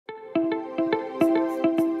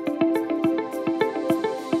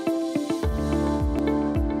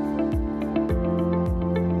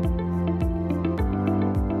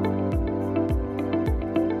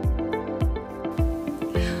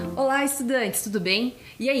estudantes, tudo bem?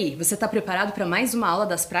 E aí, você está preparado para mais uma aula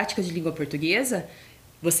das práticas de língua portuguesa?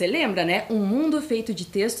 Você lembra, né? Um mundo feito de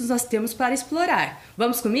textos nós temos para explorar.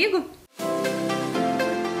 Vamos comigo?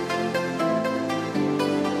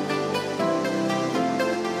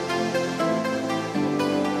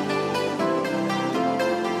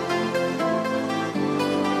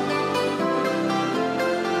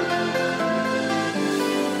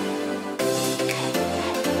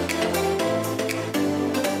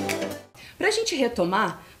 Para a gente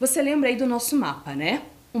retomar, você lembra aí do nosso mapa, né?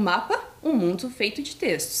 O mapa, um mundo feito de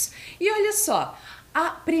textos. E olha só, a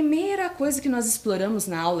primeira coisa que nós exploramos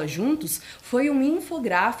na aula juntos foi um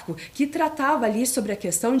infográfico que tratava ali sobre a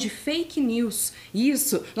questão de fake news.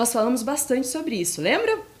 Isso, nós falamos bastante sobre isso,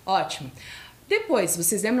 lembra? Ótimo. Depois,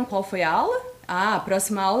 vocês lembram qual foi a aula? A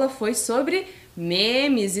próxima aula foi sobre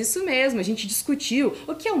memes, isso mesmo, a gente discutiu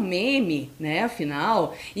o que é um meme, né,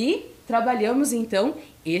 afinal, e trabalhamos então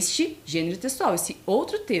este gênero textual, esse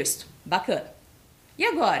outro texto. Bacana. E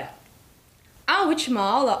agora? A última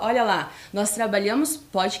aula, olha lá, nós trabalhamos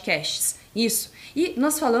podcasts. Isso. E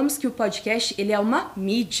nós falamos que o podcast, ele é uma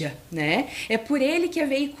mídia, né? É por ele que é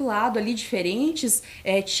veiculado ali diferentes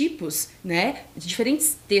tipos, né?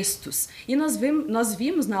 Diferentes textos. E nós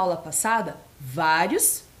vimos na aula passada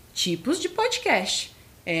vários tipos de podcast.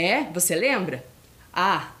 Você lembra?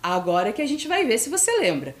 Ah, agora que a gente vai ver se você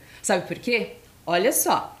lembra. Sabe por quê? Olha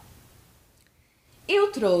só.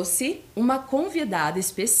 Eu trouxe uma convidada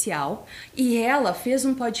especial e ela fez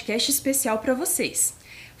um podcast especial para vocês,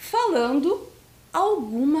 falando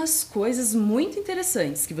algumas coisas muito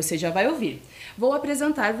interessantes que você já vai ouvir. Vou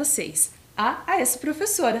apresentar vocês a essa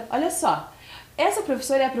professora. Olha só. Essa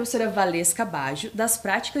professora é a professora Valesca Baggio, das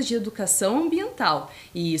Práticas de Educação Ambiental.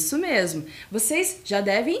 E isso mesmo, vocês já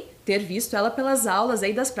devem ter visto ela pelas aulas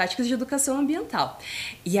aí das Práticas de Educação Ambiental.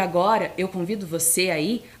 E agora eu convido você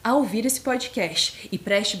aí a ouvir esse podcast e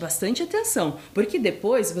preste bastante atenção, porque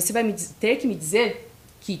depois você vai ter que me dizer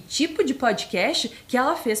que tipo de podcast que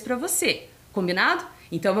ela fez para você. Combinado?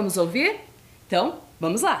 Então vamos ouvir? Então,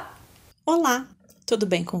 vamos lá! Olá, tudo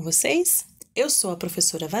bem com vocês? Eu sou a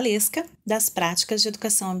professora Valesca, das Práticas de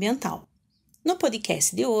Educação Ambiental. No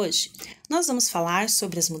podcast de hoje, nós vamos falar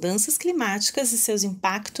sobre as mudanças climáticas e seus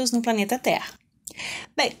impactos no planeta Terra.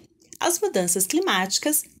 Bem, as mudanças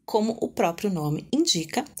climáticas, como o próprio nome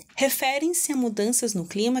indica, referem-se a mudanças no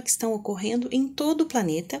clima que estão ocorrendo em todo o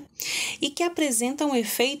planeta e que apresentam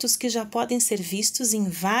efeitos que já podem ser vistos em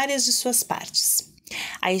várias de suas partes.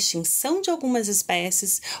 A extinção de algumas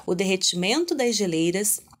espécies, o derretimento das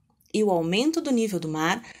geleiras e o aumento do nível do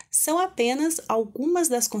mar são apenas algumas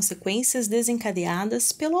das consequências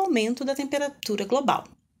desencadeadas pelo aumento da temperatura global.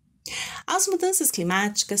 As mudanças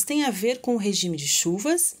climáticas têm a ver com o regime de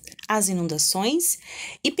chuvas, as inundações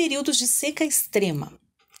e períodos de seca extrema.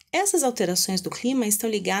 Essas alterações do clima estão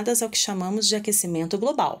ligadas ao que chamamos de aquecimento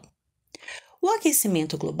global. O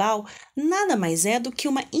aquecimento global nada mais é do que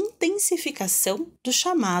uma intensificação do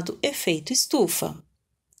chamado efeito estufa.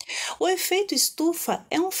 O efeito estufa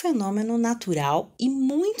é um fenômeno natural e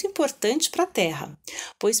muito importante para a Terra,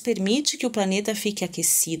 pois permite que o planeta fique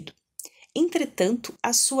aquecido. Entretanto,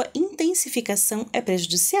 a sua intensificação é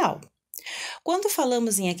prejudicial. Quando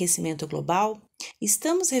falamos em aquecimento global,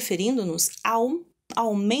 estamos referindo-nos a um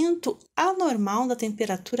aumento anormal da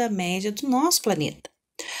temperatura média do nosso planeta.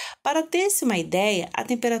 Para ter-se uma ideia, a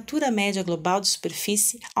temperatura média global de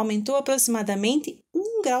superfície aumentou aproximadamente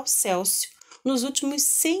 1 grau Celsius nos últimos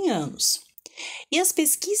 100 anos. E as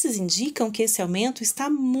pesquisas indicam que esse aumento está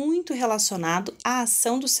muito relacionado à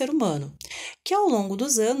ação do ser humano, que ao longo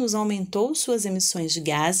dos anos aumentou suas emissões de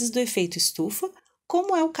gases do efeito estufa,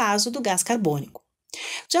 como é o caso do gás carbônico.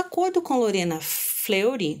 De acordo com Lorena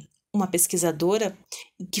Fleury, uma pesquisadora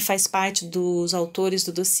que faz parte dos autores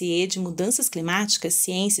do dossiê de Mudanças Climáticas,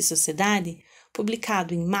 Ciência e Sociedade,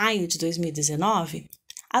 publicado em maio de 2019,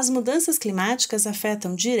 as mudanças climáticas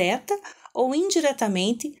afetam direta ou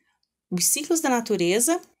indiretamente os ciclos da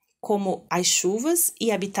natureza, como as chuvas e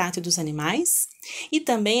habitat dos animais, e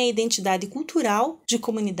também a identidade cultural de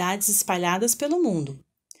comunidades espalhadas pelo mundo.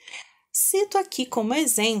 Cito aqui como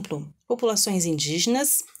exemplo populações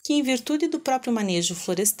indígenas que, em virtude do próprio manejo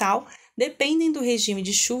florestal, dependem do regime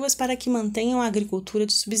de chuvas para que mantenham a agricultura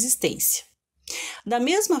de subsistência. Da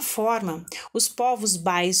mesma forma, os povos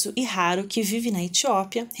Baizo e Haro que vivem na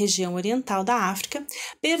Etiópia, região oriental da África,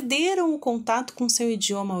 perderam o contato com seu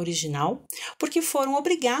idioma original porque foram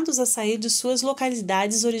obrigados a sair de suas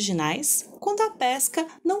localidades originais quando a pesca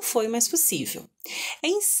não foi mais possível. É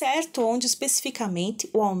incerto onde especificamente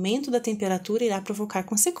o aumento da temperatura irá provocar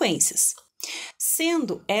consequências,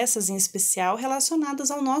 sendo essas em especial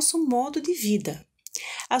relacionadas ao nosso modo de vida.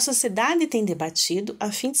 A sociedade tem debatido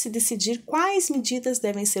a fim de se decidir quais medidas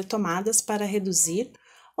devem ser tomadas para reduzir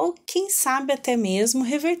ou, quem sabe, até mesmo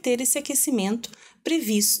reverter esse aquecimento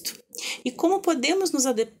previsto e como podemos nos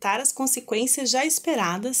adaptar às consequências já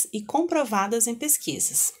esperadas e comprovadas em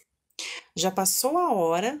pesquisas. Já passou a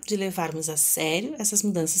hora de levarmos a sério essas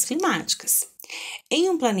mudanças climáticas. Em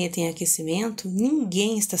um planeta em aquecimento,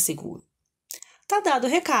 ninguém está seguro. Tá dado o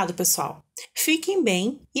recado, pessoal. Fiquem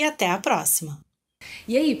bem e até a próxima!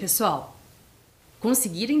 E aí, pessoal?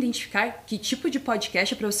 Conseguiram identificar que tipo de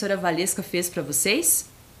podcast a professora Valesca fez para vocês?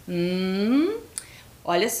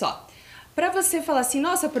 Olha só. Para você falar assim,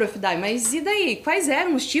 nossa, prof. Dai, mas e daí? Quais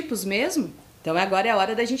eram os tipos mesmo? Então agora é a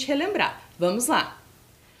hora da gente relembrar. Vamos lá.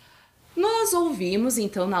 Nós ouvimos,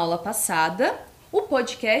 então, na aula passada, o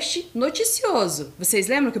podcast noticioso. Vocês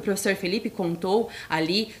lembram que o professor Felipe contou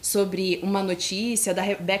ali sobre uma notícia da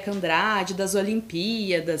Rebeca Andrade, das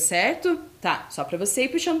Olimpíadas, certo? Tá, só para você ir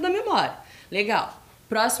puxando da memória. Legal.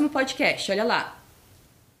 Próximo podcast, olha lá.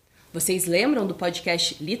 Vocês lembram do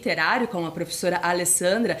podcast literário com a professora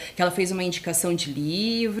Alessandra, que ela fez uma indicação de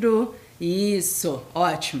livro? Isso,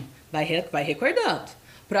 ótimo. Vai recordando.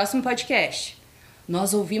 Próximo podcast.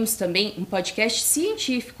 Nós ouvimos também um podcast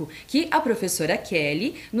científico que a professora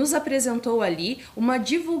Kelly nos apresentou ali uma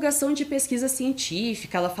divulgação de pesquisa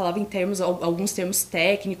científica. Ela falava em alguns termos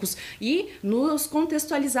técnicos e nos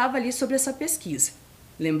contextualizava ali sobre essa pesquisa.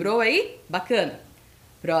 Lembrou aí? Bacana.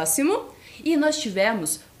 Próximo. E nós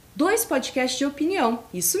tivemos 2 podcasts de opinião,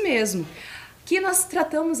 isso mesmo, que nós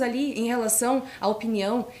tratamos ali em relação à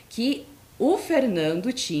opinião que o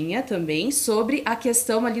Fernando tinha também sobre a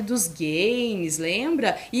questão ali dos games,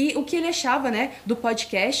 lembra? E o que ele achava, né, do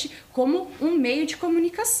podcast como um meio de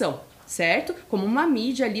comunicação, certo? Como uma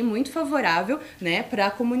mídia ali muito favorável, né, para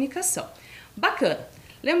a comunicação. Bacana.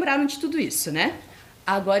 Lembraram de tudo isso, né?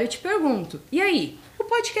 Agora eu te pergunto, e aí? O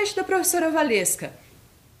podcast da professora Valesca,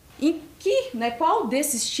 em qual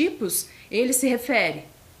desses tipos ele se refere?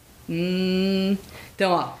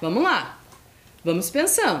 Então, ó, vamos lá. Vamos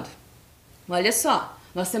pensando. Olha só,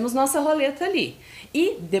 nós temos nossa roleta ali.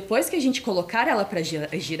 E depois que a gente colocar ela para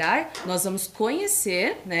girar, nós vamos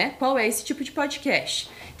conhecer, né, qual é esse tipo de podcast.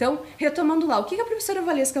 Então, retomando lá, o que a professora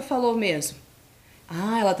Valesca falou mesmo?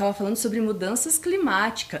 Ela estava falando sobre mudanças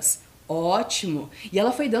climáticas. Ótimo! E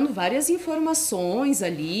ela foi dando várias informações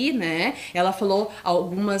ali, né? Ela falou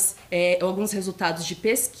alguns resultados de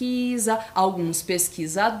pesquisa, alguns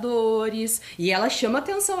pesquisadores, e ela chama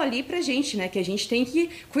atenção ali pra gente, né? Que a gente tem que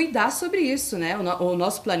cuidar sobre isso, né? O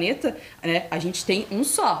nosso planeta, né? A gente tem um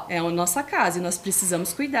só, é a nossa casa, e nós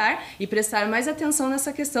precisamos cuidar e prestar mais atenção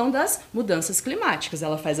nessa questão das mudanças climáticas.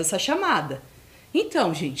 Ela faz essa chamada.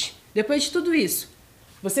 Então, gente, depois de tudo isso,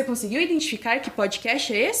 você conseguiu identificar que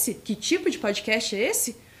podcast é esse? Que tipo de podcast é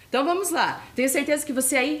esse? Então vamos lá. Tenho certeza que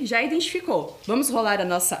você aí já identificou. Vamos rolar a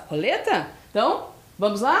nossa roleta? Então,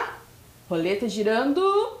 vamos lá? Roleta girando.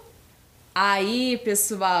 Aí,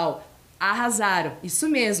 pessoal, arrasaram. Isso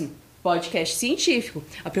mesmo. Podcast científico.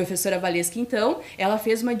 A professora Valesca, então, ela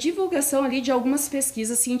fez uma divulgação ali de algumas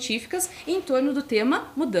pesquisas científicas em torno do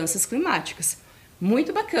tema mudanças climáticas.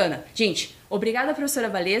 Muito bacana. Gente, obrigada, professora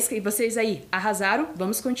Valesca, e vocês aí arrasaram.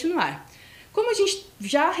 Vamos continuar. Como a gente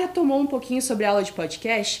já retomou um pouquinho sobre a aula de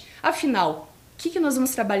podcast, afinal, o que nós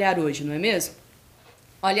vamos trabalhar hoje, não é mesmo?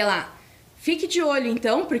 Olha lá, fique de olho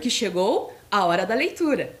então, porque chegou a hora da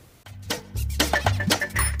leitura.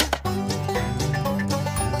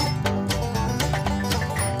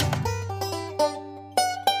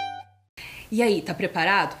 E aí, tá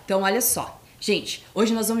preparado? Então, olha só. Gente,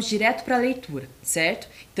 hoje nós vamos direto para a leitura, certo?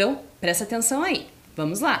 Então, presta atenção aí.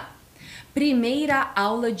 Vamos lá. Primeira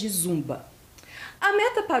aula de Zumba. A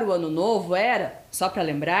meta para o ano novo era, só para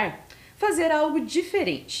lembrar, fazer algo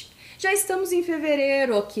diferente. Já estamos em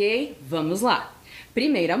fevereiro, ok? Vamos lá.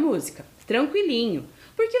 Primeira música. Tranquilinho.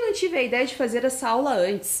 Porque não tive a ideia de fazer essa aula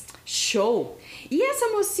antes. Show! E essa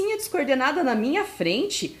mocinha descoordenada na minha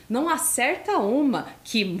frente não acerta uma.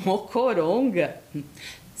 Que mocoronga!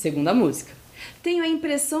 Segunda música. Tenho a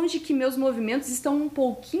impressão de que meus movimentos estão um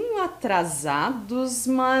pouquinho atrasados,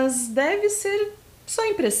 mas deve ser só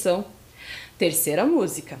impressão. Terceira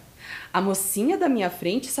música. A mocinha da minha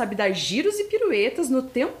frente sabe dar giros e piruetas no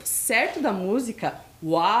tempo certo da música.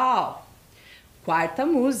 Uau! Quarta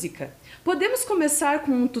música. Podemos começar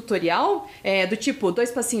com um tutorial do tipo 2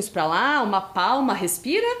 passinhos para lá, uma palma,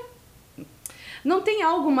 respira? Não tem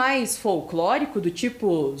algo mais folclórico do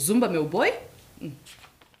tipo Zumba meu boi?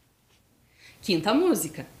 Quinta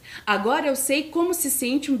música. Agora eu sei como se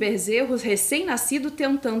sente um bezerro recém-nascido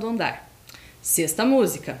tentando andar. Sexta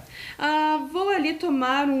música. Vou ali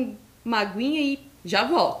tomar uma aguinha e já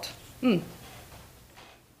volto.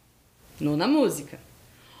 Nona música.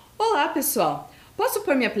 Olá, pessoal. Posso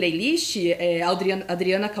pôr minha playlist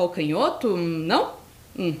Adriana Calcanhoto? Não?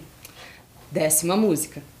 10ª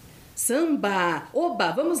música. Samba!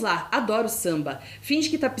 Oba, vamos lá, adoro samba. Finge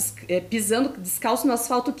que tá pisando descalço no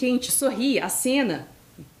asfalto quente, sorri, acena.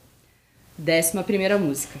 11ª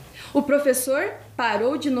música. O professor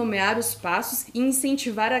parou de nomear os passos e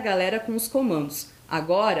incentivar a galera com os comandos.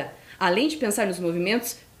 Agora, além de pensar nos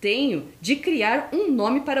movimentos, tenho de criar um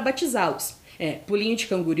nome para batizá-los. Pulinho de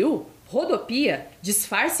canguru, rodopia,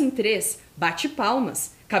 disfarce em 3, bate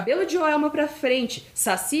palmas, cabelo de Joelma pra frente,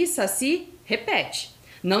 saci, saci, repete.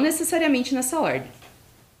 Não necessariamente nessa ordem.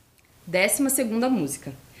 12ª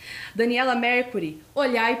música. Daniela Mercury,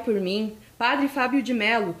 olhai por mim. Padre Fábio de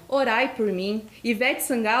Melo, orai por mim. Ivete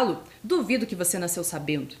Sangalo, duvido que você nasceu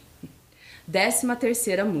sabendo.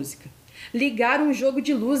 13ª música. Ligar um jogo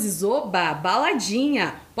de luzes, oba,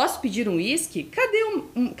 baladinha. Posso pedir um uísque?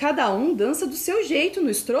 Cada um dança do seu jeito no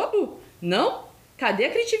estrobo? Não? Cadê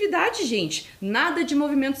a criatividade, gente? Nada de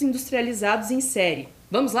movimentos industrializados em série.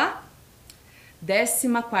 Vamos lá?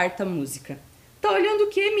 14ª música. Tá olhando o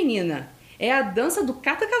que, menina? É a dança do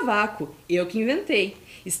cata-cavaco. Eu que inventei.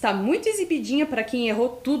 Está muito exibidinha para quem errou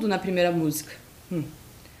tudo na primeira música.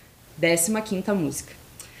 15ª música.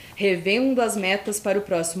 Revendo as metas para o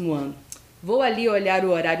próximo ano. Vou ali olhar o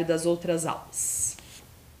horário das outras aulas.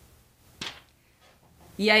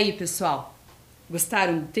 E aí, pessoal?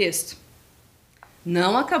 Gostaram do texto?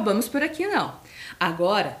 Não acabamos por aqui, não.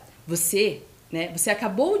 Agora, você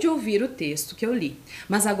acabou de ouvir o texto que eu li,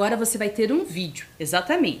 mas agora você vai ter um vídeo,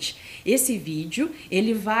 exatamente. Esse vídeo,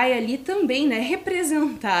 ele vai ali também,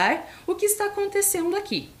 representar o que está acontecendo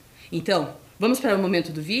aqui. Então, vamos para o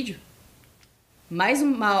momento do vídeo? Mais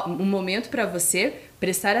um momento para você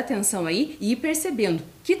prestar atenção aí e ir percebendo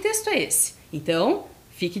que texto é esse. Então,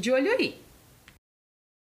 fique de olho aí.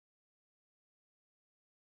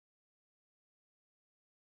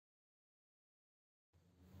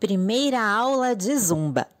 Primeira aula de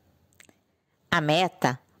Zumba. A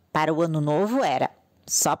meta para o ano novo era,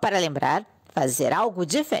 só para lembrar, fazer algo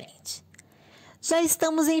diferente. Já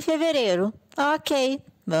estamos em fevereiro. Ok,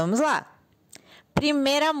 vamos lá.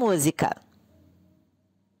 Primeira música.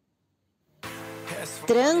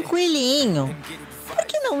 Tranquilinho. Por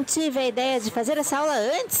que não tive a ideia de fazer essa aula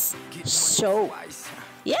antes? Show!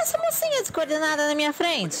 E essa mocinha descoordenada na minha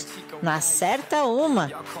frente? Não acerta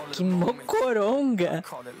uma. Que mocoronga.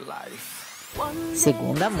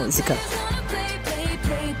 Segunda música.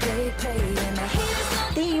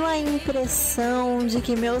 Tenho a impressão de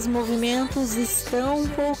que meus movimentos estão um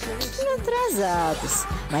pouquinho atrasados,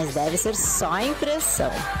 mas deve ser só a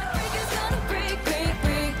impressão.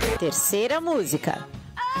 Terceira música.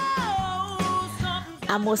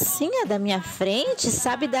 A mocinha da minha frente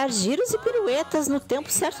sabe dar giros e piruetas no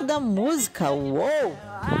tempo certo da música. Uou!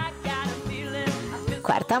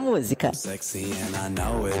 Quarta música.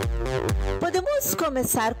 Podemos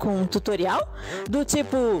começar com um tutorial? Do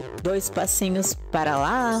tipo, 2 passinhos para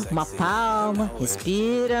lá, uma palma,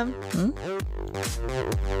 respira.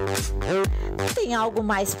 Tem algo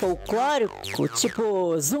mais folclórico,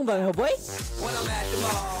 tipo Zumba, meu boi?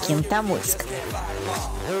 Quinta música.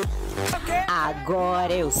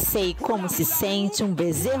 Agora eu sei como se sente um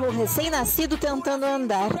bezerro recém-nascido tentando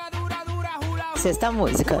andar. Sexta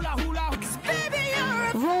música.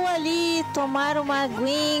 Vou ali tomar uma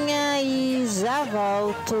aguinha e já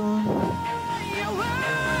volto.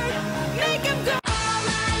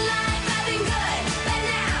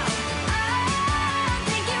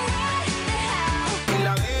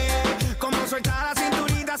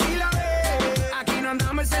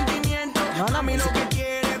 Nona música.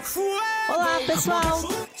 Olá, pessoal.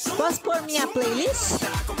 Posso pôr minha playlist?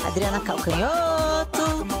 Adriana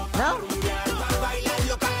Calcanhoto. Não?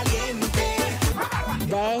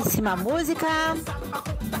 10ª música.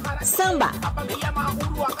 Samba.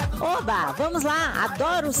 Oba, vamos lá.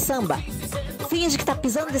 Adoro samba. Finge que tá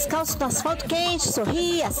pisando descalço no asfalto quente.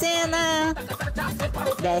 Sorri, acena.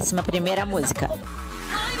 11ª música.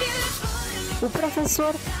 O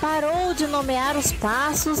professor parou de nomear os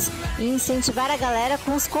passos e incentivar a galera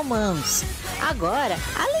com os comandos. Agora,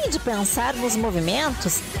 além de pensar nos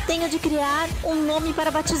movimentos, tenho de criar um nome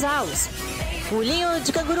para batizá-los. Pulinho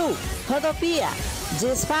de canguru, rodopia,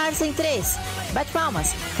 disfarce em 3, bate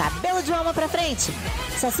palmas, cabelo de alma pra frente,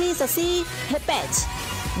 saci, saci, repete.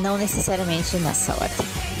 Não necessariamente nessa ordem.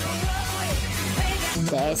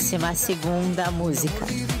 12ª música.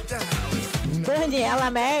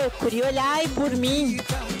 Daniela Mercury, olhai por mim.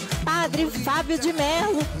 Padre Fábio de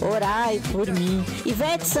Melo, orai por mim.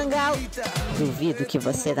 Ivete Sangalo, duvido que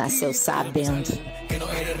você nasceu sabendo.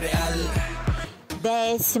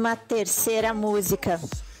 13ª música.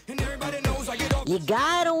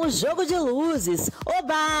 Ligaram o jogo de luzes.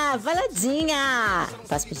 Oba, valadinha!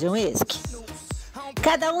 Posso pedir um uísque?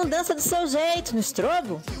 Cada um dança do seu jeito no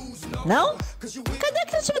estrobo? Não? Cadê a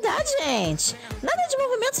criatividade, gente? Nada de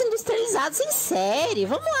movimentos industrializados em série.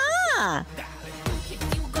 Vamos lá!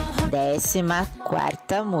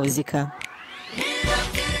 14ª música.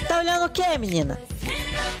 Tá olhando o quê, menina?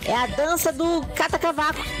 É a dança do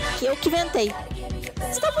cata-cavaco, que eu que inventei.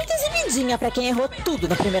 Está muito exibidinha pra quem errou tudo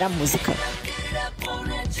na primeira música.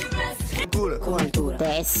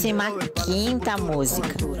 15ª música.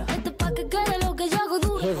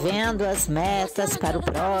 Revendo as metas para o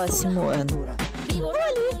próximo ano. Vou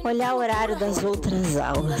ali olhar o horário das outras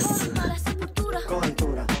aulas.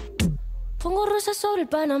 Pongo rosas sobre el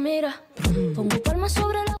Panamera. Pongo palmas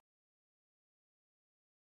sobre la...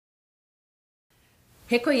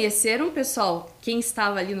 Reconheceram, pessoal, quem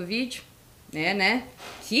estava ali no vídeo? Né?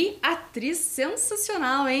 Que atriz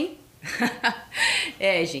sensacional, hein?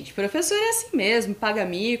 Gente, professor é assim mesmo, paga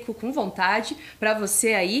mico, com vontade, para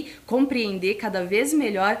você aí compreender cada vez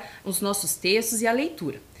melhor os nossos textos e a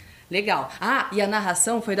leitura. Legal. Ah, e a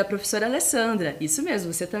narração foi da professora Alessandra, isso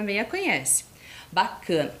mesmo, você também a conhece.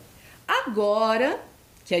 Bacana. Agora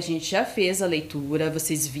que a gente já fez a leitura,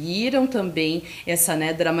 vocês viram também essa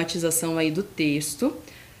dramatização aí do texto,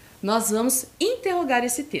 nós vamos interrogar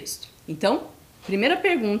esse texto. Então, primeira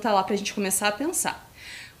pergunta lá para a gente começar a pensar.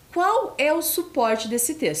 Qual é o suporte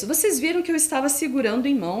desse texto? Vocês viram que eu estava segurando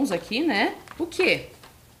em mãos aqui, né? O quê?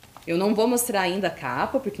 Eu não vou mostrar ainda a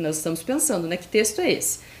capa, porque nós estamos pensando, né? Que texto é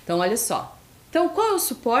esse? Então, olha só. Então, qual é o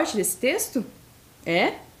suporte desse texto?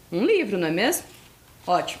 É um livro, não é mesmo?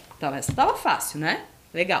 Ótimo. Então, essa estava fácil, né?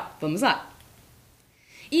 Legal. Vamos lá.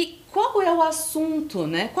 E qual é o assunto,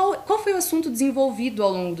 né? Qual foi o assunto desenvolvido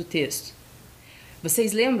ao longo do texto?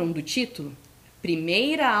 Vocês lembram do título?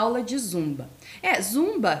 Primeira aula de Zumba.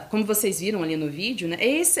 Zumba, como vocês viram ali no vídeo, né,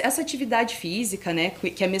 é essa atividade física, né,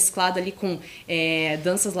 que é mesclada ali com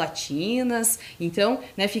danças latinas. Então,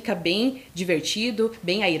 né, fica bem divertido,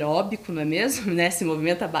 bem aeróbico, não é mesmo? Né, se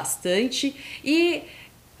movimenta bastante. E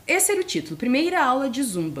esse era o título, Primeira aula de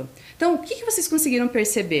Zumba. Então, o que vocês conseguiram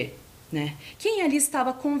perceber? Né? Quem ali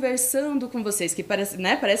estava conversando com vocês? Que parece que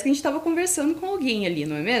a gente estava conversando com alguém ali,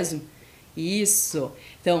 não é mesmo? Isso.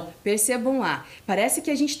 Então, percebam lá. Parece que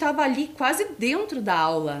a gente estava ali quase dentro da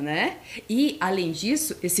aula, né? E, além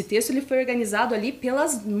disso, esse texto ele foi organizado ali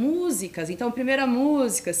pelas músicas. Então, primeira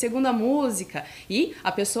música, segunda música. E a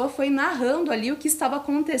pessoa foi narrando ali o que estava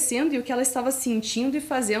acontecendo e o que ela estava sentindo e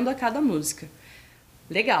fazendo a cada música.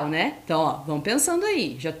 Legal, né? Então, ó, vão pensando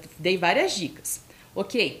aí. Já dei várias dicas.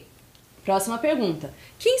 Ok. Próxima pergunta.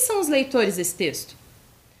 Quem são os leitores desse texto?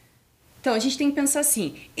 Então, a gente tem que pensar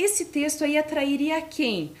assim, esse texto aí atrairia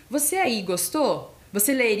quem? Você aí gostou?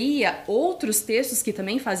 Você leria outros textos que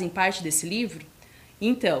também fazem parte desse livro?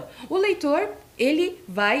 Então, o leitor, ele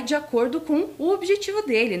vai de acordo com o objetivo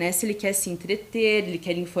dele, né? Se ele quer se entreter, ele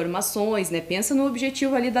quer informações, né? Pensa no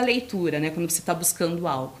objetivo ali da leitura, né? Quando você está buscando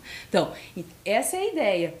algo. Então, essa é a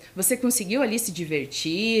ideia. Você conseguiu ali se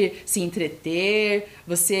divertir, se entreter,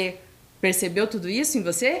 você percebeu tudo isso em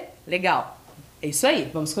você? Legal. É isso aí,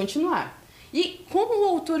 vamos continuar. E como o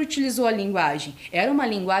autor utilizou a linguagem? Era uma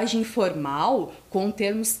linguagem informal, com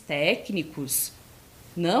termos técnicos?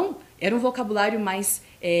 Não, era um vocabulário mais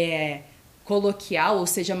coloquial, ou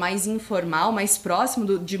seja, mais informal, mais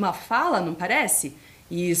próximo de uma fala, não parece?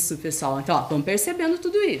 Isso, pessoal. Então, ó, vamos percebendo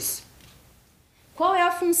tudo isso. Qual é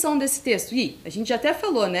a função desse texto? A gente já até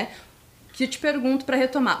falou, né? Que eu te pergunto para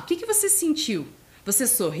retomar. O que você sentiu? Você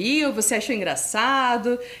sorriu? Você achou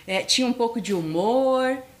engraçado? Tinha um pouco de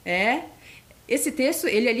humor? Esse texto,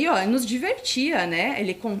 ele ali, ó, nos divertia, né?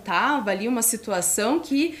 Ele contava ali uma situação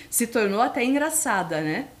que se tornou até engraçada,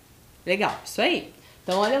 né? Legal, isso aí.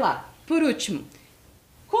 Então, olha lá. Por último,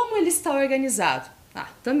 como ele está organizado?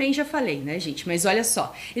 Também já falei, né, gente? Mas olha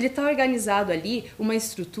só, ele está organizado ali, uma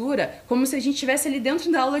estrutura, como se a gente estivesse ali dentro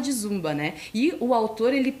da aula de Zumba, né? E o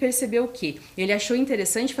autor, ele percebeu o quê? Ele achou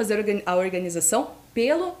interessante fazer a organização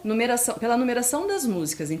pela numeração das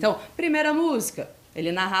músicas. Então, primeira música,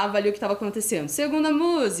 ele narrava ali o que estava acontecendo. Segunda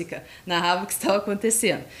música, narrava o que estava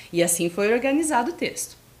acontecendo. E assim foi organizado o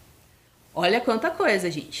texto. Olha quanta coisa,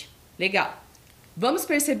 gente. Legal. Vamos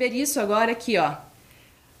perceber isso agora aqui, ó.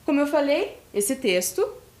 Como eu falei, esse texto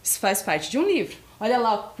faz parte de um livro. Olha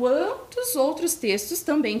lá quantos outros textos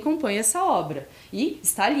também compõem essa obra. E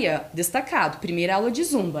está ali, ó, destacado. Primeira aula de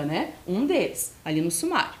Zumba, né? Um deles, ali no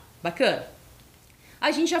sumário. Bacana. A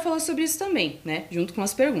gente já falou sobre isso também, né? Junto com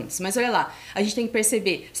as perguntas. Mas olha lá, a gente tem que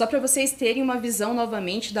perceber, só para vocês terem uma visão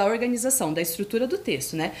novamente da organização, da estrutura do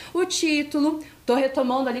texto, né? O título, tô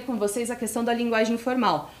retomando ali com vocês a questão da linguagem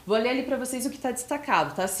formal. Vou ler ali para vocês o que tá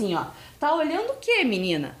destacado, tá assim, ó. Tá olhando o quê,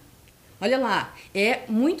 menina? Olha lá, é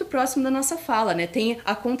muito próximo da nossa fala, né? Tem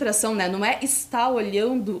a contração, né? Não é está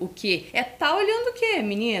olhando o quê? É tá olhando o quê,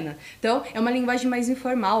 menina? Então, é uma linguagem mais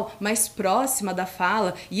informal, mais próxima da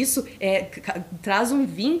fala. E isso traz um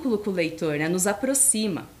vínculo com o leitor, né? Nos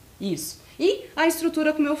aproxima. Isso. E a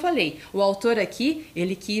estrutura, como eu falei, o autor aqui,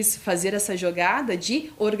 ele quis fazer essa jogada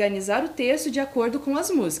de organizar o texto de acordo com as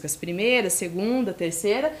músicas. Primeira, segunda,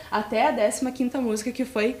 terceira, até a 15ª música, que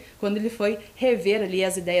foi quando ele foi rever ali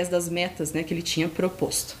as ideias das metas, né, que ele tinha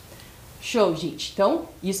proposto. Show, gente! Então,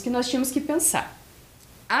 isso que nós tínhamos que pensar.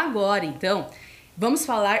 Agora, então, vamos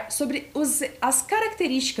falar sobre as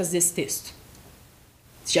características desse texto.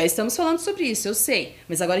 Já estamos falando sobre isso, eu sei,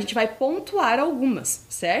 mas agora a gente vai pontuar algumas,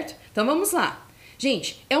 certo? Então vamos lá.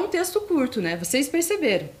 Gente, é um texto curto, né? Vocês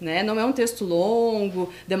perceberam, né? Não é um texto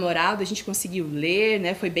longo, demorado, a gente conseguiu ler,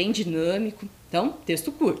 né? Foi bem dinâmico. Então,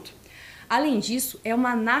 texto curto. Além disso, é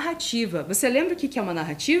uma narrativa. Você lembra o que é uma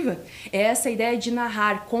narrativa? É essa ideia de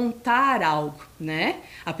narrar, contar algo, né?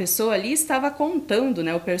 A pessoa ali estava contando,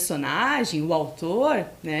 né? O personagem, o autor,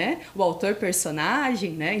 né? O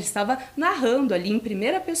autor-personagem, né? Ele estava narrando ali em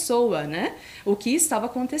primeira pessoa, né? O que estava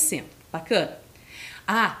acontecendo. Bacana.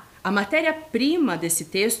 A matéria-prima desse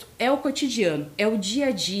texto é o cotidiano, é o dia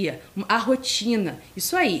a dia, a rotina.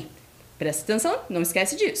 Isso aí. Presta atenção, não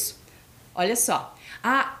esquece disso. Olha só.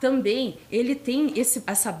 Também ele tem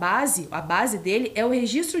essa base, a base dele é o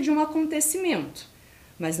registro de um acontecimento.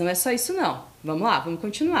 Mas não é só isso não. Vamos lá, vamos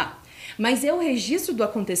continuar. Mas é o registro do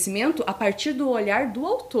acontecimento a partir do olhar do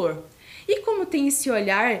autor. E como tem esse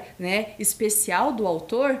olhar, né, especial do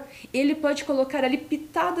autor, ele pode colocar ali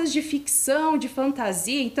pitadas de ficção, de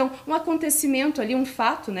fantasia. Então, um acontecimento ali, um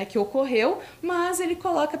fato, né, que ocorreu, mas ele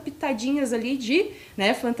coloca pitadinhas ali de,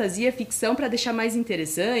 né, fantasia, ficção para deixar mais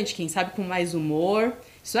interessante, quem sabe com mais humor.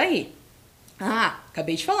 Isso aí.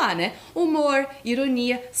 Acabei de falar, né? Humor,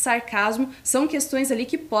 ironia, sarcasmo são questões ali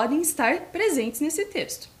que podem estar presentes nesse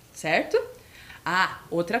texto, certo?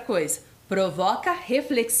 Outra coisa. Provoca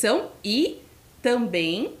reflexão e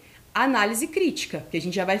também análise crítica, que a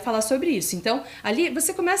gente já vai falar sobre isso. Então, ali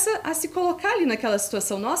você começa a se colocar ali naquela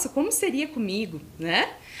situação, nossa, como seria comigo,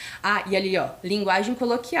 né? E ali, ó, linguagem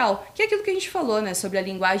coloquial, que é aquilo que a gente falou, né, sobre a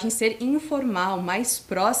linguagem ser informal, mais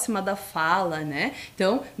próxima da fala, né?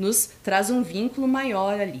 Então, nos traz um vínculo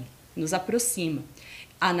maior ali, nos aproxima.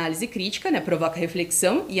 A análise crítica, né, provoca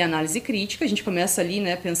reflexão e análise crítica, a gente começa ali,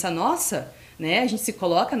 né, a pensar, nossa, né? A gente se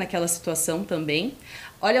coloca naquela situação também.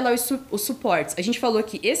 Olha lá os suportes. A gente falou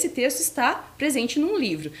que esse texto está presente num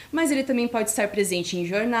livro, mas ele também pode estar presente em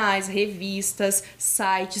jornais, revistas,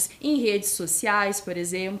 sites, em redes sociais, por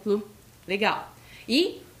exemplo. Legal.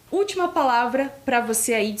 E última palavra para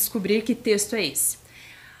você aí descobrir que texto é esse.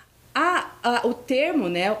 O termo,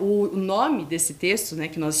 né, o nome desse texto, né,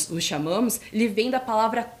 que nós o chamamos, ele vem da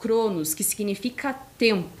palavra cronos, que significa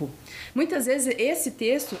tempo. Muitas vezes esse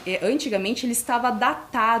texto, antigamente, ele estava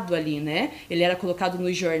datado ali, né? Ele era colocado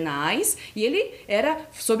nos jornais e ele era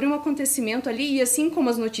sobre um acontecimento ali, e assim como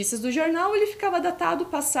as notícias do jornal, ele ficava datado,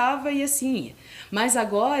 passava e assim ia. Mas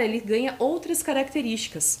agora ele ganha outras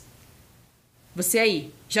características. Você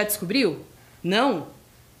aí, já descobriu? Não?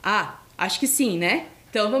 Acho que sim, né?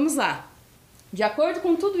 Então vamos lá. De acordo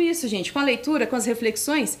com tudo isso, gente, com a leitura, com as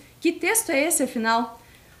reflexões, que texto é esse afinal?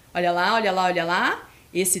 Olha lá, olha lá, olha lá.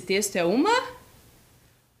 Esse texto é uma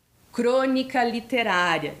crônica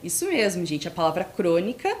literária. Isso mesmo, gente. A palavra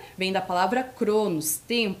crônica vem da palavra cronos,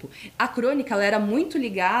 tempo. A crônica, ela era muito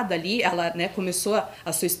ligada ali, ela, né,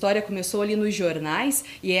 a sua história começou ali nos jornais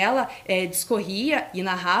e ela discorria e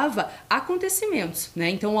narrava acontecimentos, né?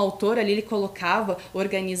 Então o autor ali, ele colocava,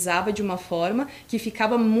 organizava de uma forma que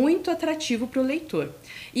ficava muito atrativo para o leitor.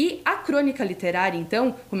 E a crônica literária,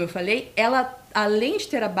 então, como eu falei, ela além de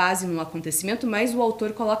ter a base num acontecimento, mas o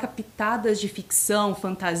autor coloca pitadas de ficção,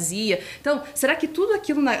 fantasia. Então, será que tudo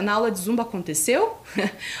aquilo na aula de Zumba aconteceu?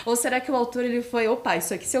 Ou será que o autor ele foi, opa,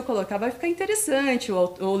 isso aqui se eu colocar vai ficar interessante,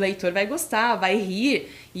 o leitor vai gostar, vai rir.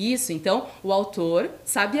 Isso, então o autor,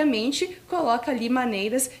 sabiamente, coloca ali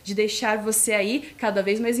maneiras de deixar você aí cada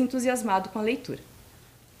vez mais entusiasmado com a leitura.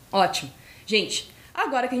 Ótimo. Gente,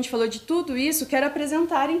 agora que a gente falou de tudo isso, quero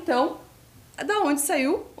apresentar então da onde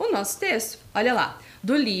saiu o nosso texto. Olha lá,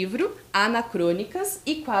 do livro Anacrônicas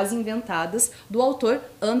e Quase Inventadas, do autor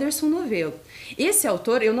Anderson Novelo. Esse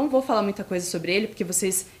autor, eu não vou falar muita coisa sobre ele, porque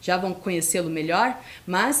vocês já vão conhecê-lo melhor,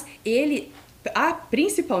 mas ele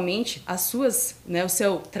principalmente o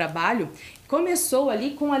seu trabalho começou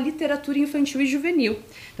ali com a literatura infantil e juvenil.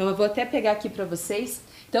 Então eu vou até pegar aqui para vocês.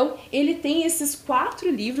 Então, ele tem esses 4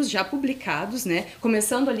 livros já publicados, né?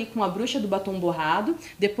 Começando ali com A Bruxa do Batom Borrado,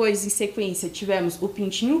 depois, em sequência, tivemos O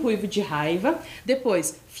Pintinho Ruivo de Raiva,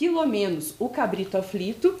 depois Filomenos, O Cabrito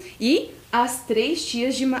Aflito e As Três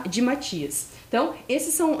Tias de Matias. Então,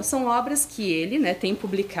 esses são obras que ele, né, tem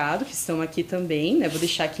publicado, que estão aqui também, né? Vou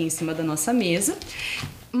deixar aqui em cima da nossa mesa.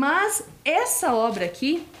 Mas essa obra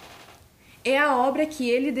aqui é a obra que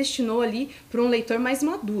ele destinou ali para um leitor mais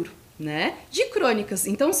maduro, né? De crônicas.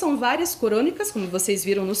 Então são várias crônicas, como vocês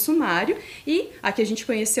viram no sumário, e a que a gente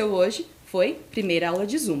conheceu hoje foi Primeira Aula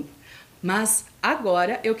de Zumba. Mas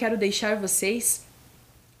agora eu quero deixar vocês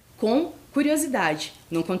com curiosidade.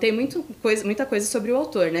 Não contei muita coisa sobre o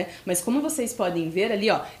autor, né? Mas como vocês podem ver ali,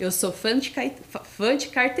 ó, eu sou fã de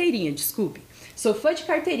carteirinha, desculpe. Sou fã de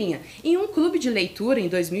carteirinha. Em um clube de leitura, em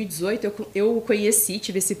 2018, eu o conheci,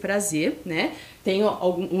 tive esse prazer, né? Tenho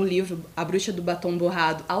um livro, A Bruxa do Batom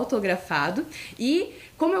Borrado, autografado. E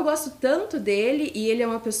como eu gosto tanto dele, e ele é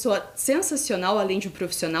uma pessoa sensacional, além de um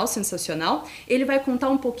profissional sensacional, ele vai contar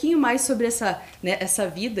um pouquinho mais sobre essa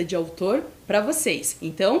vida de autor para vocês.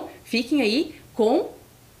 Então, fiquem aí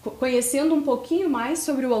conhecendo um pouquinho mais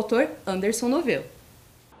sobre o autor Anderson Novelo.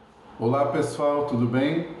 Olá pessoal, tudo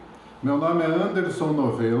bem? Meu nome é Anderson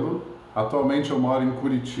Novelo, atualmente eu moro em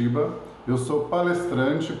Curitiba, eu sou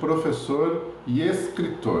palestrante, professor e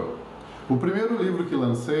escritor. O primeiro livro que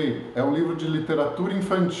lancei é um livro de literatura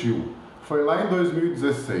infantil, foi lá em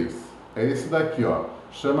 2016, é esse daqui, ó,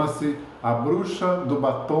 chama-se A Bruxa do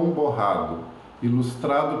Batom Borrado,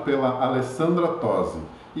 ilustrado pela Alessandra Tosi,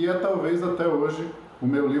 e é talvez até hoje o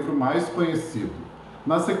meu livro mais conhecido.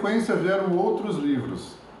 Na sequência vieram outros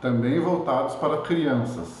livros, também voltados para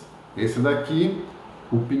crianças. Esse daqui,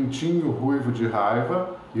 O Pintinho Ruivo de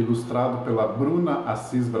Raiva, ilustrado pela Bruna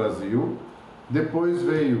Assis Brasil. Depois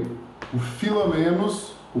veio o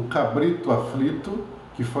Filomenos, O Cabrito Aflito,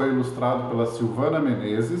 que foi ilustrado pela Silvana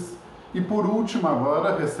Menezes. E por último,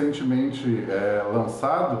 agora, recentemente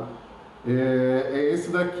lançado, é esse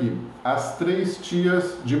daqui, As Três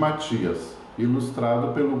Tias de Matias,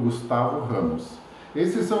 ilustrado pelo Gustavo Ramos.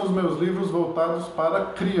 Esses são os meus livros voltados para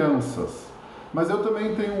crianças. Mas eu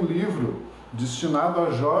também tenho um livro destinado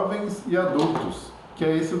a jovens e adultos, que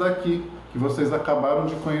é esse daqui, que vocês acabaram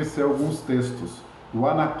de conhecer alguns textos, o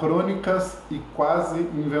Anacrônicas e Quase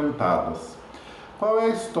Inventadas. Qual é a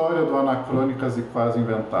história do Anacrônicas e Quase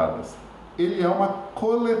Inventadas? Ele é uma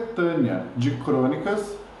coletânea de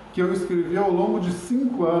crônicas que eu escrevi ao longo de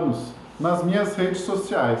 5 anos nas minhas redes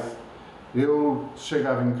sociais. Eu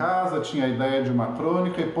chegava em casa, tinha a ideia de uma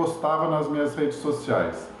crônica e postava nas minhas redes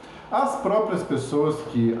sociais. As próprias pessoas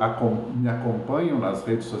que me acompanham nas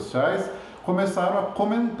redes sociais começaram a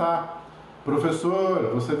comentar: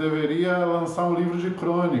 professor, você deveria lançar um livro de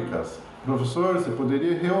crônicas. Professor, você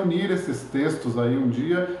poderia reunir esses textos aí um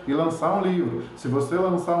dia e lançar um livro. Se você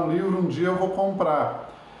lançar um livro, um dia eu vou comprar.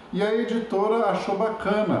 E a editora achou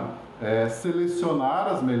bacana selecionar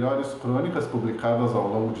as melhores crônicas publicadas ao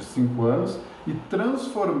longo de 5 anos e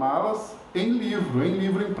transformá-las em livro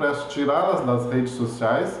impresso, tirá-las das redes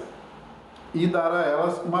sociais e dar a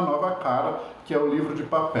elas uma nova cara, que é o livro de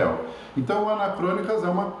papel. Então, o Anacrônicas é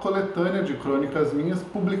uma coletânea de crônicas minhas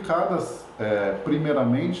publicadas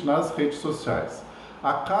primeiramente nas redes sociais.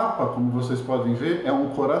 A capa, como vocês podem ver, é um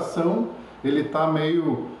coração, ele está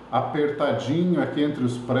meio apertadinho aqui entre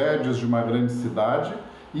os prédios de uma grande cidade,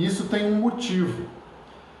 e isso tem um motivo.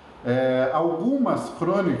 Algumas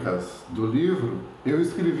crônicas do livro eu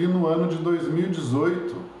escrevi no ano de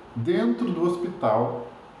 2018, dentro do hospital,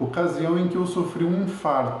 ocasião em que eu sofri um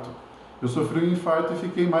infarto. Eu sofri um infarto e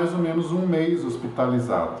fiquei mais ou menos 1 mês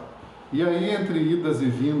hospitalizado. E aí, entre idas e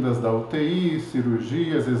vindas da UTI,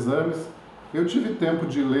 cirurgias, exames, eu tive tempo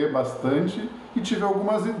de ler bastante e tive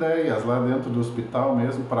algumas ideias lá dentro do hospital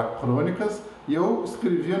mesmo para crônicas, e eu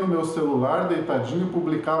escrevia no meu celular deitadinho e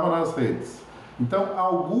publicava nas redes. Então,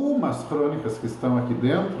 algumas crônicas que estão aqui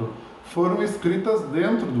dentro foram escritas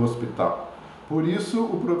dentro do hospital. Por isso,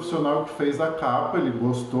 o profissional que fez a capa, ele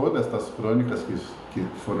gostou destas crônicas que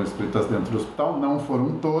foram escritas dentro do hospital. Não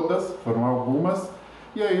foram todas, foram algumas.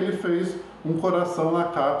 E aí ele fez um coração na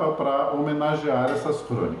capa para homenagear essas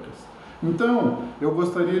crônicas. Então, eu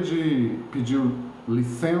gostaria de pedir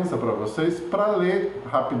licença para vocês para ler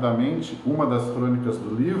rapidamente uma das crônicas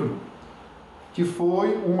do livro, que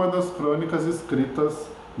foi uma das crônicas escritas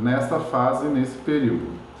nessa fase, nesse período.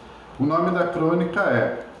 O nome da crônica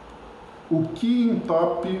é O que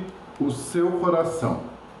entope o seu coração?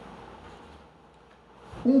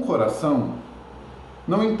 Um coração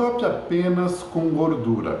Não entope apenas com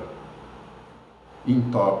gordura.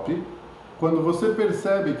 Entope quando você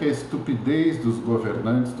percebe que a estupidez dos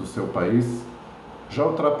governantes do seu país já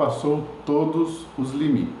ultrapassou todos os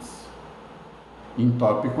limites.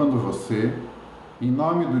 Entope quando você, em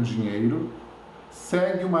nome do dinheiro,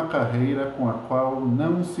 segue uma carreira com a qual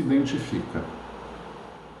não se identifica.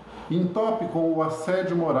 Entope com o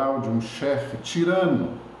assédio moral de um chefe tirano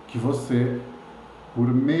que você, por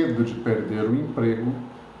medo de perder o emprego,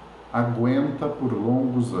 aguenta por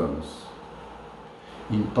longos anos.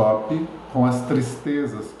 Entope com as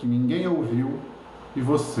tristezas que ninguém ouviu e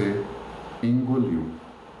você engoliu.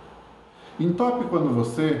 Entope quando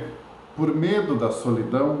você, por medo da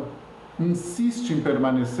solidão, insiste em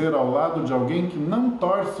permanecer ao lado de alguém que não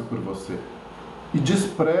torce por você e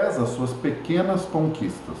despreza suas pequenas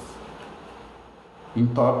conquistas.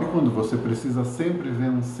 Entope quando você precisa sempre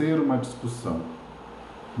vencer uma discussão,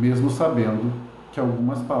 mesmo sabendo que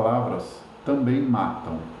algumas palavras também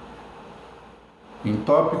matam.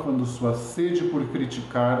 Entope quando sua sede por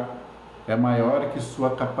criticar é maior que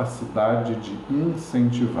sua capacidade de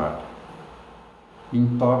incentivar.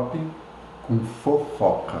 Entope com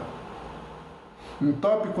fofoca.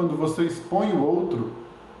 Entope quando você expõe o outro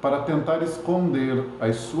para tentar esconder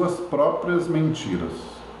as suas próprias mentiras.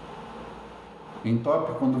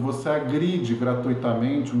 Entope quando você agride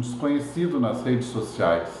gratuitamente um desconhecido nas redes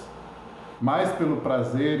sociais, mais pelo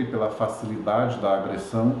prazer e pela facilidade da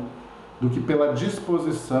agressão do que pela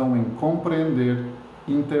disposição em compreender,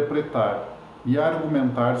 interpretar e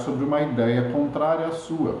argumentar sobre uma ideia contrária à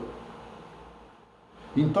sua.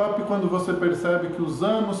 Entope quando você percebe que os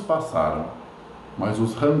anos passaram, mas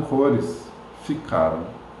os rancores ficaram.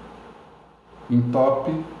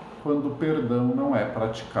 Entope quando o perdão não é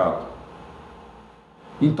praticado.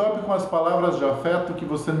 Entope com as palavras de afeto que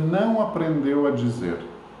você não aprendeu a dizer.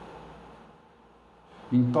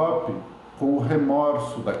 Entope com o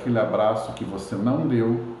remorso daquele abraço que você não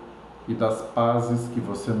deu e das pazes que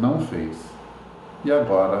você não fez. E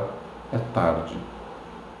agora é tarde.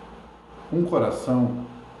 Um coração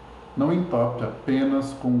não entope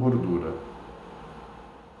apenas com gordura.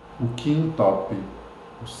 O que entope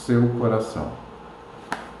o seu coração?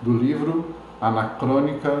 Do livro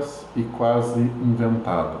Anacrônicas e Quase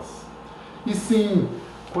Inventadas. E sim,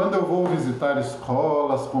 quando eu vou visitar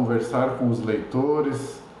escolas, conversar com os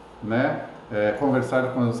leitores,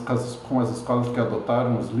 conversar com as escolas que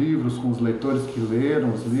adotaram os livros, com os leitores que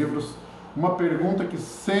leram os livros, uma pergunta que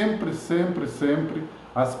sempre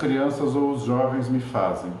as crianças ou os jovens me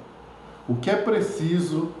fazem: o que é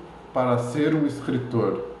preciso para ser um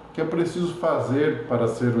escritor? O que é preciso fazer para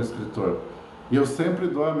ser um escritor? E eu sempre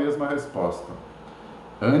dou a mesma resposta: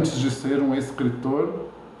 antes de ser um escritor,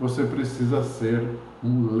 você precisa ser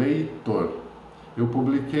um leitor. Eu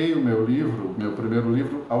publiquei o meu primeiro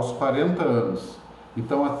livro, aos 40 anos.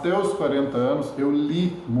 Então, até os 40 anos, eu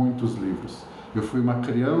li muitos livros. Eu fui uma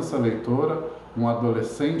criança leitora, um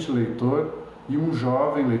adolescente leitor, e um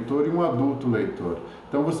jovem leitor e um adulto leitor.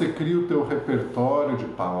 Então, você cria o teu repertório de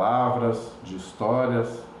palavras, de histórias,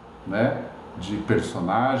 de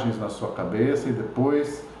personagens na sua cabeça e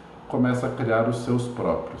depois começa a criar os seus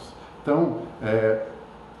próprios. Então,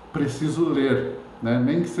 preciso ler.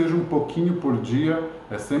 Nem que seja um pouquinho por dia,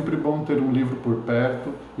 é sempre bom ter um livro por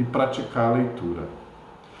perto e praticar a leitura.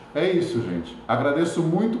 É isso, gente. Agradeço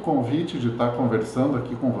muito o convite de estar conversando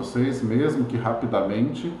aqui com vocês, mesmo que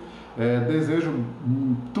rapidamente. Desejo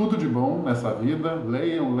tudo de bom nessa vida.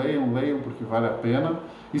 Leiam, porque vale a pena.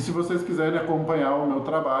 E se vocês quiserem acompanhar o meu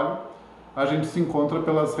trabalho, a gente se encontra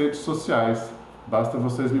pelas redes sociais. Basta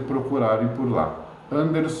vocês me procurarem por lá.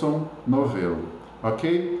 Anderson Novelo.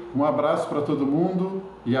 Ok? Um abraço para todo mundo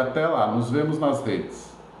e até lá. Nos vemos nas redes.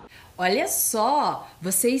 Olha só,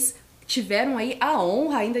 vocês tiveram aí a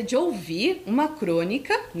honra ainda de ouvir uma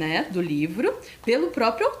crônica, do livro pelo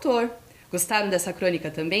próprio autor. Gostaram dessa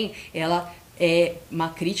crônica também? Ela é uma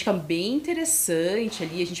crítica bem interessante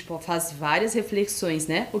ali, a gente faz várias reflexões,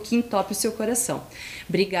 o que entope o seu coração.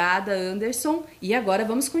 Obrigada, Anderson, e agora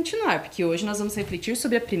vamos continuar, porque hoje nós vamos refletir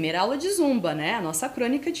sobre a primeira aula de Zumba, a nossa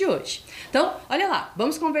crônica de hoje. Então, olha lá,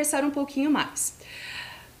 vamos conversar um pouquinho mais.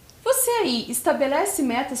 Você aí estabelece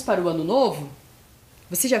metas para o ano novo?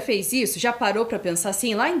 Você já fez isso? Já parou para pensar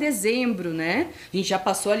assim? Lá em dezembro, A gente já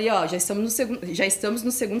passou ali, já estamos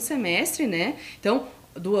no segundo semestre, Então,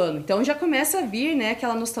 do ano. Então já começa a vir,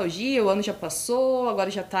 aquela nostalgia, o ano já passou,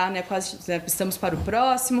 agora já tá, quase estamos para o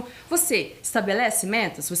próximo. Você estabelece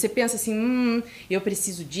metas? Você pensa assim, eu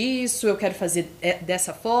preciso disso, eu quero fazer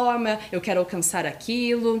dessa forma, eu quero alcançar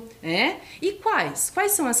aquilo, E quais?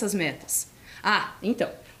 Quais são essas metas? Então,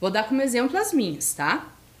 vou dar como exemplo as minhas, tá?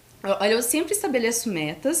 Olha, eu sempre estabeleço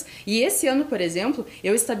metas e esse ano, por exemplo,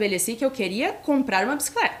 eu estabeleci que eu queria comprar uma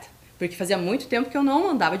bicicleta. Porque fazia muito tempo que eu não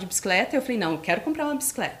andava de bicicleta e eu falei, não, eu quero comprar uma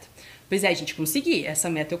bicicleta. Pois é, gente, consegui. Essa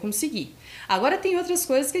meta eu consegui. Agora tem outras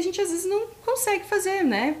coisas que a gente às vezes não consegue fazer,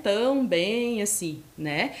 né? Tão bem assim,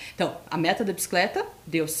 né? Então, a meta da bicicleta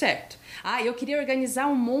deu certo. Ah, eu queria organizar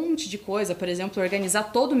um monte de coisa, por exemplo,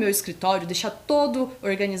 organizar todo o meu escritório, deixar todo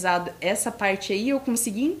organizado. Essa parte aí eu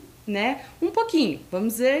consegui, né? Um pouquinho,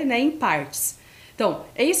 vamos dizer, né? Em partes. Então,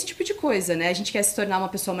 é esse tipo de coisa, né? A gente quer se tornar uma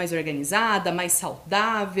pessoa mais organizada, mais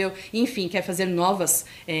saudável, enfim, quer fazer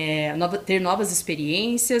ter novas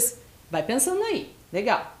experiências. Vai pensando aí,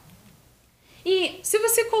 legal. E se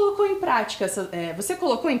você colocou em prática,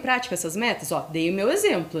 essas metas? Ó, dei o meu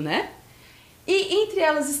exemplo, né? E entre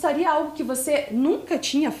elas estaria algo que você nunca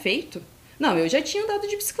tinha feito? Não, eu já tinha andado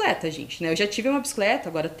de bicicleta, gente, né? Eu já tive uma bicicleta,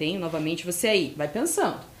 agora tenho novamente. Você aí, vai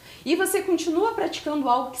pensando. E você continua praticando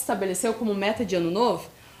algo que estabeleceu como meta de ano novo?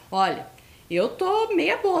 Olha, eu tô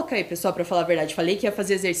meia boca aí, pessoal, pra falar a verdade. Falei que ia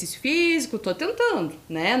fazer exercício físico, tô tentando,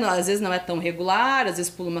 né? Às vezes não é tão regular, às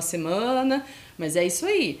vezes pula uma semana, mas é isso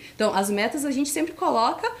aí. Então, as metas a gente sempre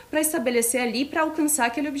coloca pra estabelecer ali, pra alcançar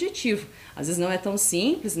aquele objetivo. Às vezes não é tão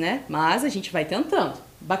simples, né? Mas a gente vai tentando.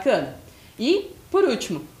 Bacana. E, por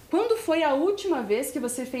último, quando foi a última vez que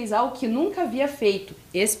você fez algo que nunca havia feito,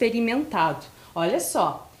 experimentado? Olha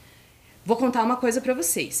só. Vou contar uma coisa pra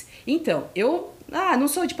vocês. Então, eu não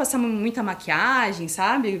sou de passar muita maquiagem,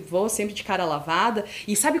 sabe? Vou sempre de cara lavada.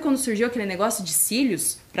 E sabe quando surgiu aquele negócio de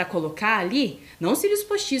cílios pra colocar ali? Não cílios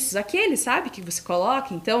postiços, aquele, sabe? Que você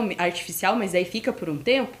coloca, então, artificial, mas aí fica por um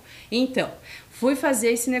tempo. Então, fui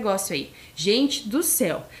fazer esse negócio aí. Gente do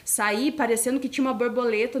céu, saí parecendo que tinha uma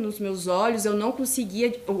borboleta nos meus olhos, eu não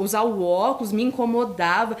conseguia usar o óculos, me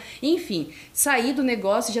incomodava. Enfim, saí do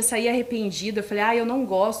negócio, já saí arrependida. Eu falei, eu não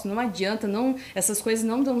gosto, não adianta, essas coisas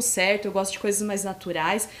não dão certo, eu gosto de coisas mais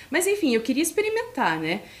naturais. Mas enfim, eu queria experimentar,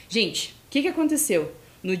 né? Gente, o que aconteceu?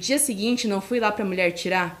 No dia seguinte, não fui lá pra mulher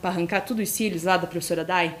tirar, pra arrancar tudo os cílios lá da professora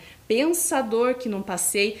Dai? Pensador que não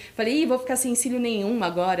passei. Falei, vou ficar sem cílio nenhum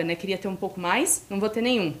agora, né? Queria ter um pouco mais, não vou ter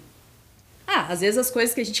nenhum. Às vezes as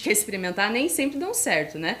coisas que a gente quer experimentar nem sempre dão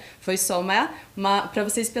certo, né? Foi só pra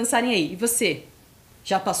vocês pensarem aí. E você?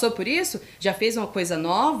 Já passou por isso? Já fez uma coisa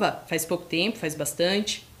nova? Faz pouco tempo, faz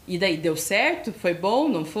bastante? E daí, deu certo? Foi bom?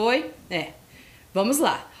 Não foi? Vamos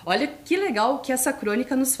lá. Olha que legal que essa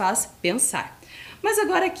crônica nos faz pensar. Mas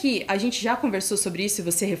agora que a gente já conversou sobre isso e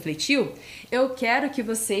você refletiu, eu quero que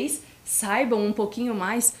vocês saibam um pouquinho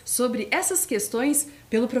mais sobre essas questões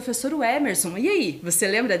pelo professor Emerson. E aí, você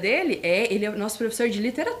lembra dele? Ele é o nosso professor de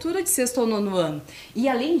literatura de 6º ou 9º ano. E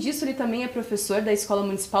além disso, ele também é professor da Escola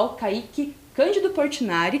Municipal Caíque Cândido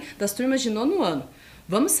Portinari, das turmas de 9º ano.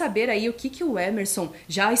 Vamos saber aí o que o Emerson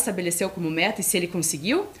já estabeleceu como meta e se ele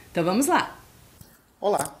conseguiu? Então vamos lá!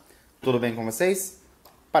 Olá, tudo bem com vocês?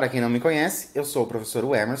 Para quem não me conhece, eu sou o professor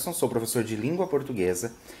Emerson, sou professor de língua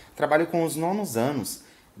portuguesa, trabalho com os 9º anos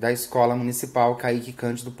da Escola Municipal Caíque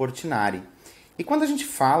Cândido Portinari. E quando a gente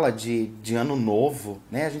fala de ano novo,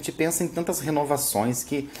 né, a gente pensa em tantas renovações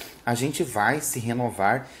que a gente vai se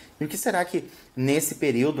renovar. E o que será que nesse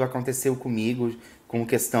período aconteceu comigo com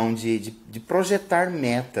questão de projetar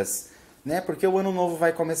metas? Né? Porque o ano novo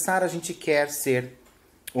vai começar, a gente quer ser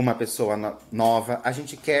uma pessoa nova, a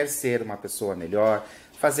gente quer ser uma pessoa melhor,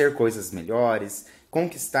 fazer coisas melhores,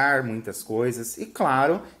 conquistar muitas coisas. E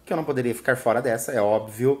claro que eu não poderia ficar fora dessa, é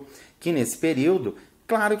óbvio que nesse período,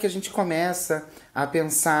 claro que a gente começa a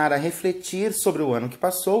pensar, a refletir sobre o ano que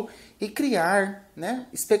passou e criar, né,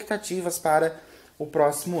 expectativas para o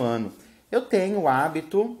próximo ano. Eu tenho o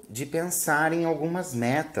hábito de pensar em algumas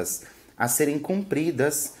metas a serem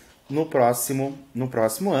cumpridas no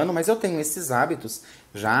próximo ano, mas eu tenho esses hábitos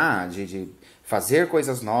já de fazer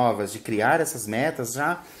coisas novas, de criar essas metas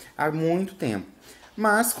já há muito tempo.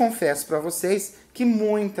 Mas confesso para vocês que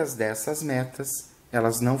muitas dessas metas,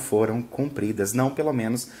 elas não foram cumpridas, não pelo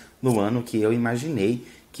menos no ano que eu imaginei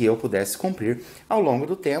que eu pudesse cumprir. Ao longo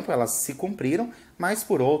do tempo elas se cumpriram, mas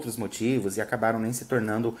por outros motivos e acabaram nem se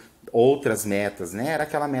tornando outras metas, né? Era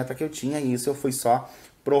aquela meta que eu tinha e isso eu fui só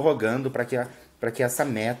prorrogando para que essa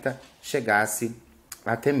meta chegasse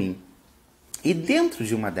até mim. E dentro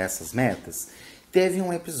de uma dessas metas, teve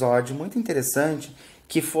um episódio muito interessante,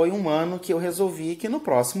 que foi um ano que eu resolvi que no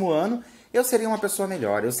próximo ano eu seria uma pessoa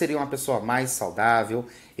melhor, eu seria uma pessoa mais saudável,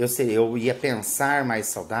 eu ia pensar mais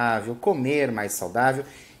saudável, comer mais saudável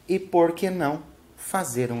e, por que não,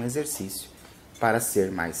 fazer um exercício para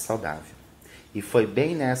ser mais saudável. E foi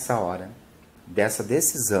bem nessa hora, dessa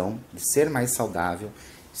decisão de ser mais saudável,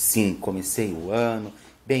 sim, comecei o ano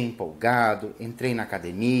bem empolgado, entrei na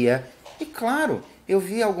academia e, claro, eu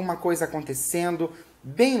vi alguma coisa acontecendo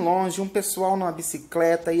bem longe, um pessoal numa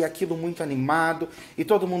bicicleta e aquilo muito animado, e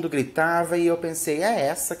todo mundo gritava, e eu pensei, é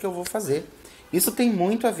essa que eu vou fazer. Isso tem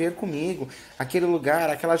muito a ver comigo, aquele lugar,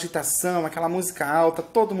 aquela agitação, aquela música alta,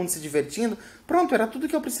 todo mundo se divertindo. Pronto, era tudo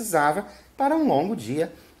que eu precisava para um longo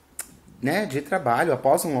dia, né, de trabalho.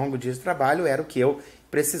 Após um longo dia de trabalho, era o que eu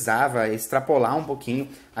precisava, extrapolar um pouquinho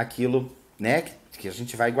aquilo, né, que a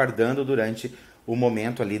gente vai guardando durante o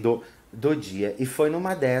momento ali do dia. E foi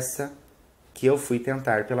numa dessa que eu fui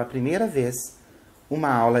tentar pela primeira vez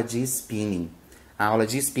uma aula de spinning. A aula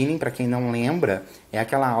de spinning, para quem não lembra, é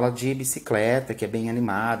aquela aula de bicicleta, que é bem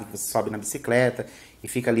animada, que você sobe na bicicleta e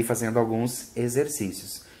fica ali fazendo alguns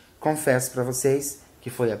exercícios. Confesso para vocês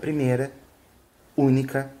que foi a primeira,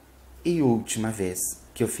 única e última vez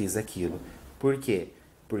que eu fiz aquilo. Por quê?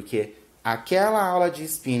 Porque aquela aula de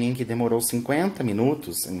spinning que demorou 50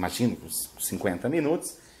 minutos, imagino, 50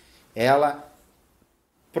 minutos, ela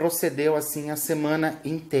procedeu assim a semana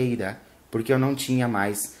inteira, porque eu não tinha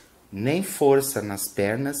mais nem força nas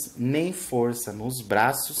pernas, nem força nos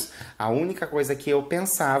braços. A única coisa que eu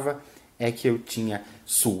pensava é que eu tinha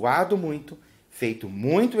suado muito, feito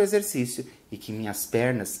muito exercício e que minhas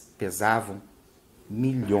pernas pesavam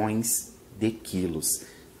milhões de quilos.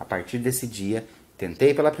 A partir desse dia,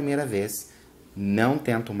 tentei pela primeira vez, não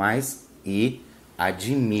tento mais e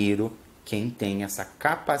admiro quem tem essa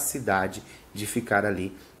capacidade de ficar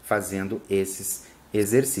ali fazendo esses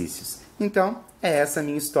exercícios. Então, é essa a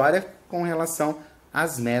minha história com relação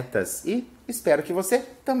às metas e espero que você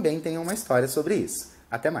também tenha uma história sobre isso.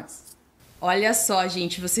 Até mais! Olha só,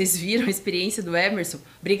 gente, vocês viram a experiência do Emerson?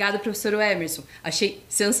 Obrigada, professor Emerson. Achei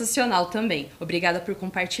sensacional também. Obrigada por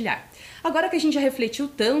compartilhar. Agora que a gente já refletiu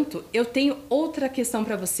tanto, eu tenho outra questão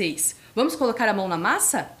para vocês. Vamos colocar a mão na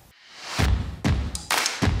massa?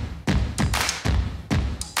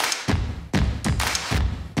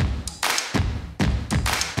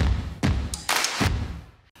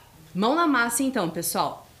 Mão na massa então,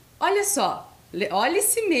 pessoal. Olha só. Olha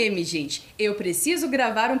esse meme, gente. Eu preciso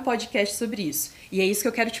gravar um podcast sobre isso. E é isso que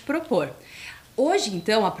eu quero te propor. Hoje,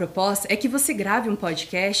 então, a proposta é que você grave um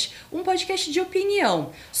podcast de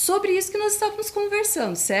opinião, sobre isso que nós estávamos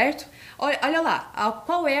conversando, certo? Olha lá,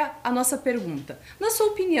 qual é a nossa pergunta? Na sua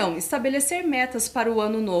opinião, estabelecer metas para o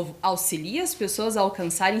ano novo auxilia as pessoas a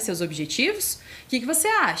alcançarem seus objetivos? O que você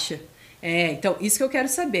acha? Então, isso que eu quero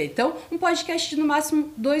saber. Então, um podcast de no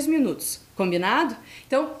máximo 2 minutos. Combinado?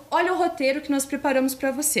 Então, olha o roteiro que nós preparamos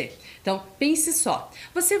para você. Então, pense só.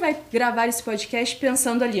 Você vai gravar esse podcast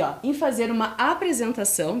pensando ali, em fazer uma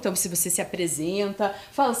apresentação. Então, se você se apresenta,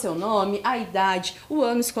 fala seu nome, a idade, o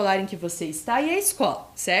ano escolar em que você está e a escola,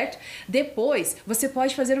 certo? Depois, você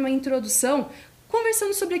pode fazer uma introdução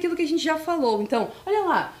conversando sobre aquilo que a gente já falou. Então, olha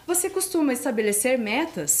lá, você costuma estabelecer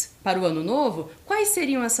metas para o ano novo? Quais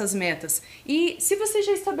seriam essas metas? E se você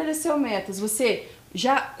já estabeleceu metas, você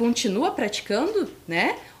já continua praticando,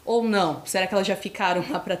 né? Ou não? Será que elas já ficaram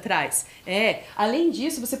lá para trás? Além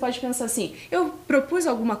disso, você pode pensar assim, eu propus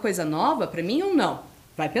alguma coisa nova para mim ou não?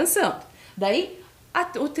 Vai pensando. Daí,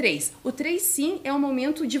 o 3. O 3, sim, é o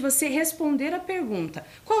momento de você responder a pergunta.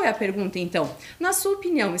 Qual é a pergunta, então? Na sua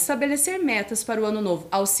opinião, estabelecer metas para o ano novo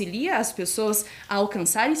auxilia as pessoas a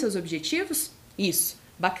alcançarem seus objetivos? Isso,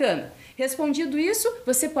 bacana. Respondido isso,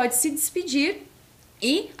 você pode se despedir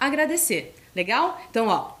e agradecer. Legal?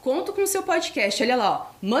 Então, conto com o seu podcast. Olha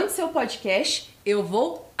lá, mande seu podcast, eu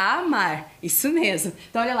vou amar. Isso mesmo.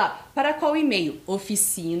 Então, olha lá, para qual e-mail?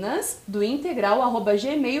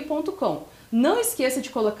 oficinasdointegral@gmail.com. Não esqueça de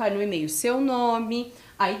colocar no e-mail seu nome,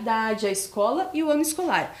 a idade, a escola e o ano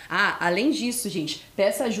escolar. Além disso, gente,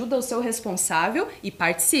 peça ajuda ao seu responsável e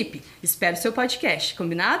participe. Espero seu podcast,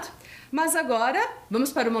 combinado? Mas agora,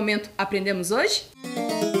 vamos para o momento Aprendemos Hoje?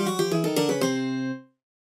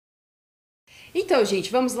 Então, gente,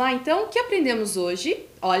 vamos lá então. O que aprendemos hoje?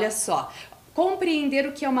 Olha só. Compreender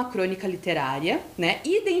o que é uma crônica literária, né?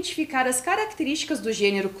 Identificar as características do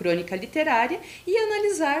gênero crônica literária e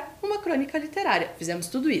analisar uma crônica literária. Fizemos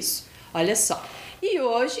tudo isso. Olha só. E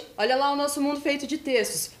hoje, olha lá o nosso mundo feito de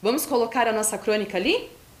textos. Vamos colocar a nossa crônica ali?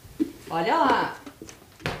 Olha lá.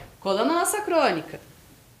 Colando a nossa crônica.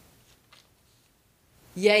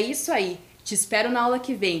 E é isso aí. Te espero na aula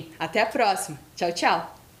que vem. Até a próxima. Tchau,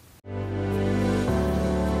 tchau.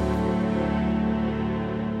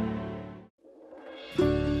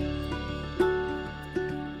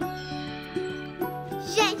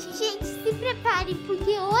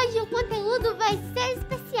 Porque hoje o conteúdo vai ser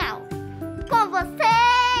especial. Com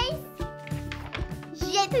vocês,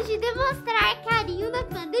 jeito de demonstrar carinho na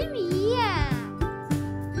pandemia.